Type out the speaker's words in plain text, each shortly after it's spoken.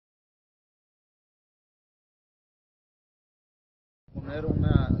poner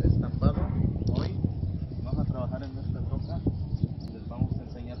una estampado. Hoy vamos a trabajar en esta troca. Les vamos a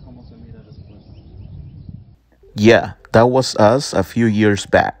enseñar cómo se mira después. Yeah, that was us a few years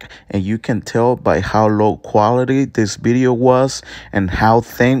back, and you can tell by how low quality this video was and how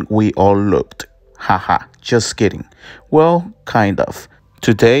thin we all looked. Haha, just kidding. Well, kind of.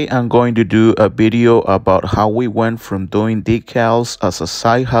 Today I'm going to do a video about how we went from doing decals as a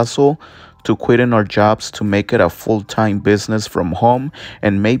side hustle to quitting our jobs to make it a full-time business from home,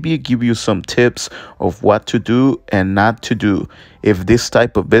 and maybe give you some tips of what to do and not to do if this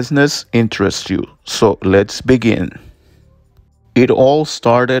type of business interests you. So let's begin. It all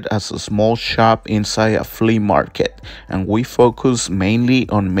started as a small shop inside a flea market, and we focused mainly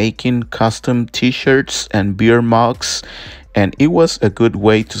on making custom t-shirts and beer mugs, and it was a good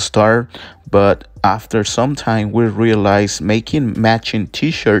way to start. But after some time we realized making matching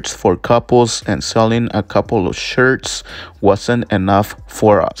t-shirts for couples and selling a couple of shirts wasn't enough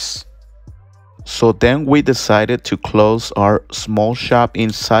for us. So then we decided to close our small shop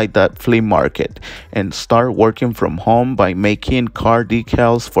inside that flea market and start working from home by making car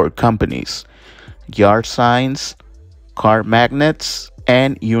decals for companies, yard signs, car magnets,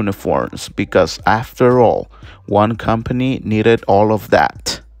 and uniforms, because after all, one company needed all of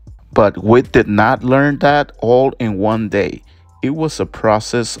that. But we did not learn that all in one day. It was a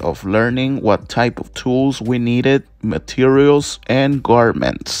process of learning what type of tools we needed, materials, and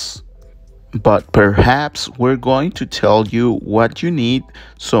garments. But perhaps we're going to tell you what you need,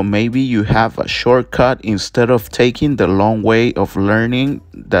 so maybe you have a shortcut instead of taking the long way of learning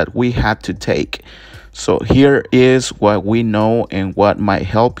that we had to take. So here is what we know and what might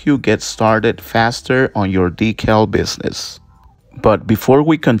help you get started faster on your decal business. But before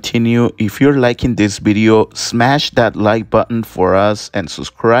we continue, if you're liking this video, smash that like button for us and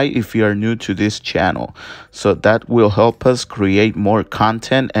subscribe if you are new to this channel, so that will help us create more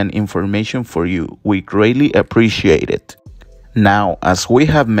content and information for you. We greatly appreciate it. Now, as we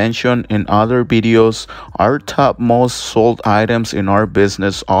have mentioned in other videos, our top most sold items in our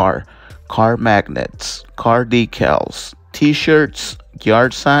business are car magnets, car decals, t-shirts,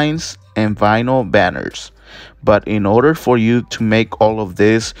 yard signs, and vinyl banners. But in order for you to make all of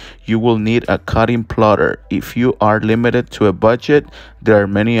this, you will need a cutting plotter. If you are limited to a budget, there are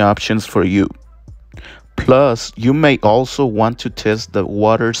many options for you. Plus, you may also want to test the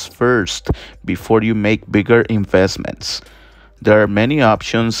waters first before you make bigger investments. There are many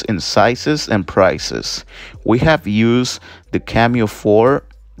options in sizes and prices. We have used the Cameo 4,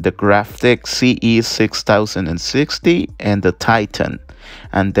 the Graphic CE 6060, and the Titan,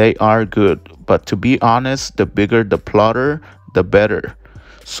 and they are good. But to be honest, the bigger the plotter, the better.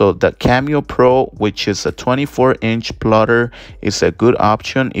 So the Cameo Pro, which is a 24-inch plotter, is a good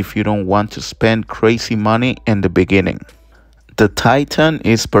option if you don't want to spend crazy money in the beginning. The Titan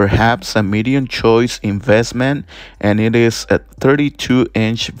is perhaps a medium choice investment, and it is a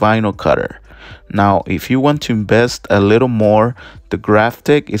 32-inch vinyl cutter. Now, if you want to invest a little more, the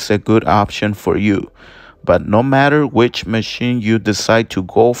Graphic is a good option for you. But no matter which machine you decide to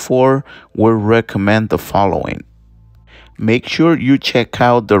go for, we recommend the following. Make sure you check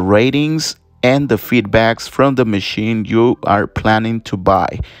out the ratings and the feedbacks from the machine you are planning to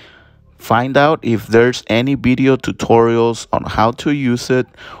buy. Find out if there's any video tutorials on how to use it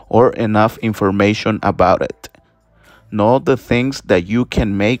or enough information about it. Know the things that you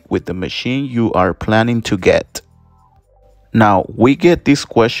can make with the machine you are planning to get. Now, we get this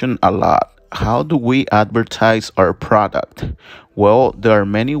question a lot. How do we advertise our product? Well, there are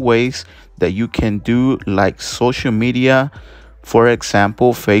many ways that you can do, like social media, for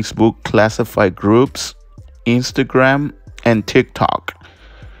example, Facebook classified groups, Instagram, and TikTok.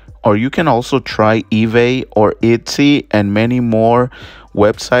 Or you can also try eBay or Etsy and many more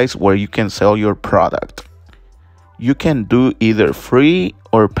websites where you can sell your product. You can do either free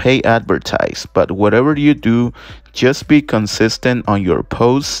or pay advertise, but whatever you do, just be consistent on your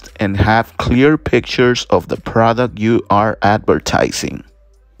posts and have clear pictures of the product you are advertising.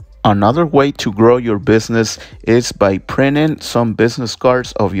 Another way to grow your business is by printing some business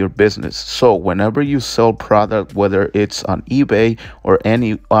cards of your business. So whenever you sell product, whether it's on eBay or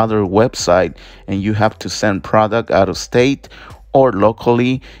any other website, and you have to send product out of state or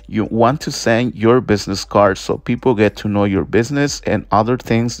locally, you want to send your business cards so people get to know your business and other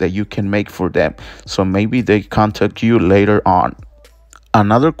things that you can make for them, so maybe they contact you later on.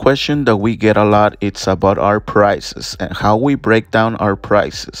 Another question that we get a lot is about our prices and how we break down our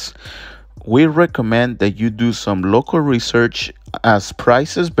prices. We recommend that you do some local research, as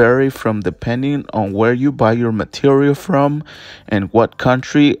prices vary from depending on where you buy your material from and what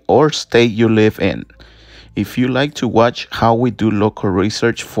country or state you live in. If you like to watch how we do local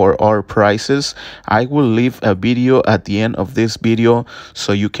research for our prices, I will leave a video at the end of this video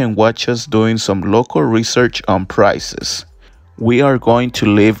so you can watch us doing some local research on prices. We are going to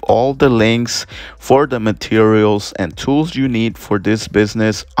leave all the links for the materials and tools you need for this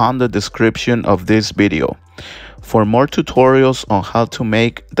business on the description of this video. For more tutorials on how to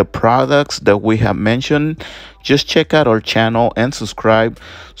make the products that we have mentioned, just check out our channel and subscribe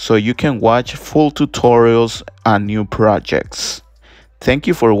so you can watch full tutorials on new projects. Thank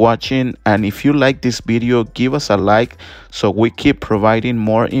you for watching, and if you like this video, give us a like so we keep providing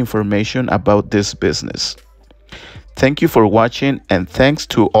more information about this business. Thank you for watching, and thanks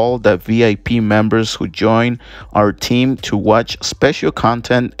to all the VIP members who join our team to watch special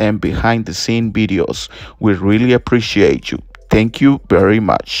content and behind the scene videos. We really appreciate you. Thank you very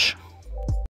much.